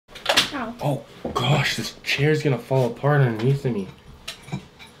Ow. Oh gosh, this chair's gonna fall apart underneath of me.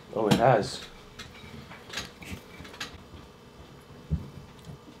 Oh, it has.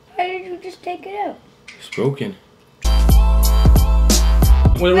 Why did you just take it out? It's broken.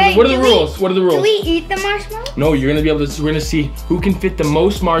 What are the rules? What are the rules? Do we eat the marshmallow? No, you're gonna be able to. We're gonna see who can fit the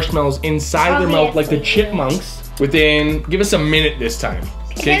most marshmallows inside of their mouth, like the chipmunks. Within, give us a minute this time.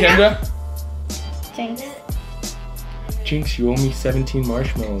 Okay, Kendra? Jinx. Jinx, you owe me 17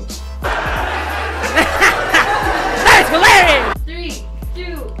 marshmallows. That's hilarious! 3,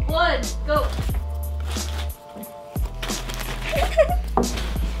 2, 1, go.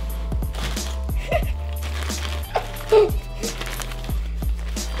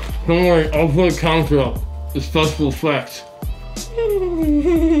 Don't worry, I'll put a counter up. The special effect.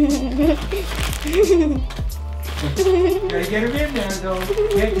 Gotta get him in there though.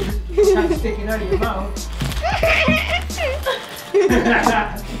 Yeah, it's not sticking out of your mouth.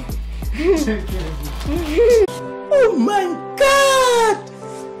 Oh my god!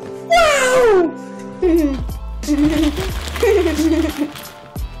 Wow!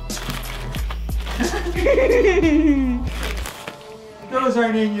 Those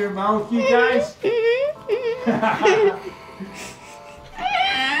aren't in your mouth, you guys.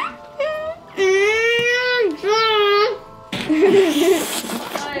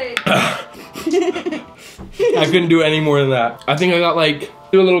 I couldn't do any more than that. I think I got like,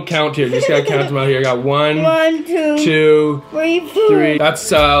 do a little count here. Just gotta count them out here. I got 1, 2, 3.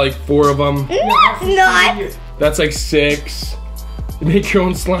 That's like 4 of them. That's not. That's like 6. You make your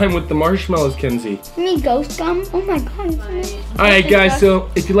own slime with the marshmallows, Kenzie. You mean ghost gum? Oh my god. Alright guys, so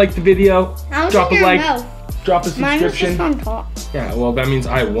if you liked the video, drop a like, drop a Mine was subscription. just on top. Yeah, well that means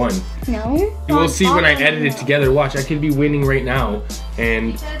I won. No. You will see when I edit it together. Watch, I could be winning right now,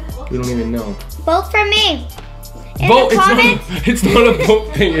 and we don't even know. Vote for me. Vote? It's not a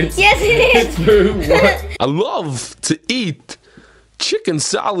vote thing. It's, yes, it is. It's for what? I love to eat chicken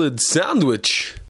salad sandwich.